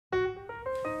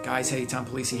Guys, hey, Tom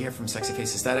Polisi here from Sexy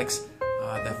Face Aesthetics.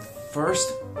 The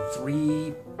first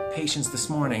 3 patients this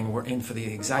morning were in for the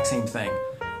exact same thing.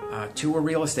 2 were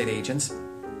real estate agents.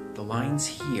 The line's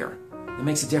here. It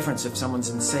makes a difference if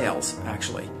someone's in sales,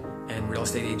 actually, and real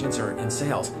estate agents are in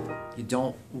sales. You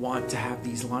don't want to have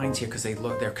these lines here because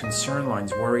they're concern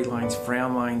lines, worry lines,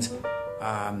 frown lines,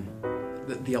 the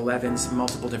 11s,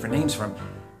 multiple different names for them.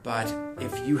 But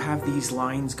if you have these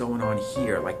lines going on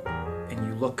here, and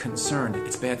you look concerned,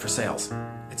 it's bad for sales.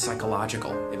 It's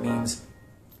psychological. It means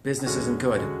business isn't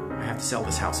good. I have to sell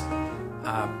this house.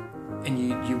 And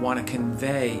you want to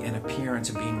convey an appearance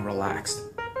of being relaxed.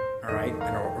 All right?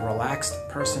 And a relaxed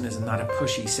person is not a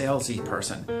pushy, salesy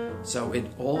person. So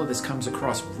all of this comes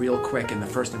across real quick in the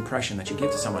first impression that you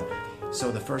give to someone. So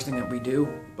the first thing that we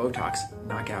do, Botox,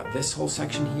 knock out this whole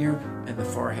section here and the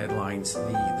forehead lines.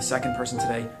 The second person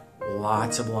today,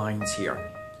 lots of lines here.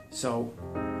 So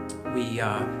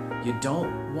you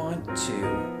don't want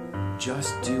to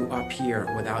just do up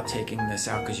here without taking this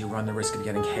out because you run the risk of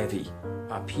getting heavy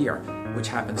up here, which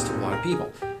happens to a lot of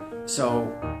people.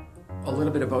 So a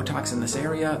little bit of Botox in this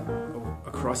area,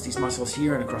 across these muscles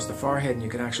here and across the forehead, and you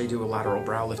can actually do a lateral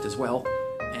brow lift as well.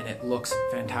 And it looks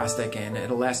fantastic, and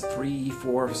it'll last 3,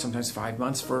 4, sometimes 5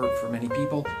 months for many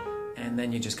people. And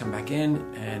then you just come back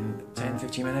in, and 10,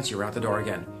 15 minutes, you're out the door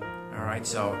again. All right,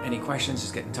 so any questions,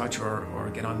 just get in touch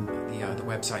or get on the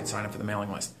website and sign up for the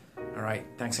mailing list. All right,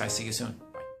 thanks guys, see you soon.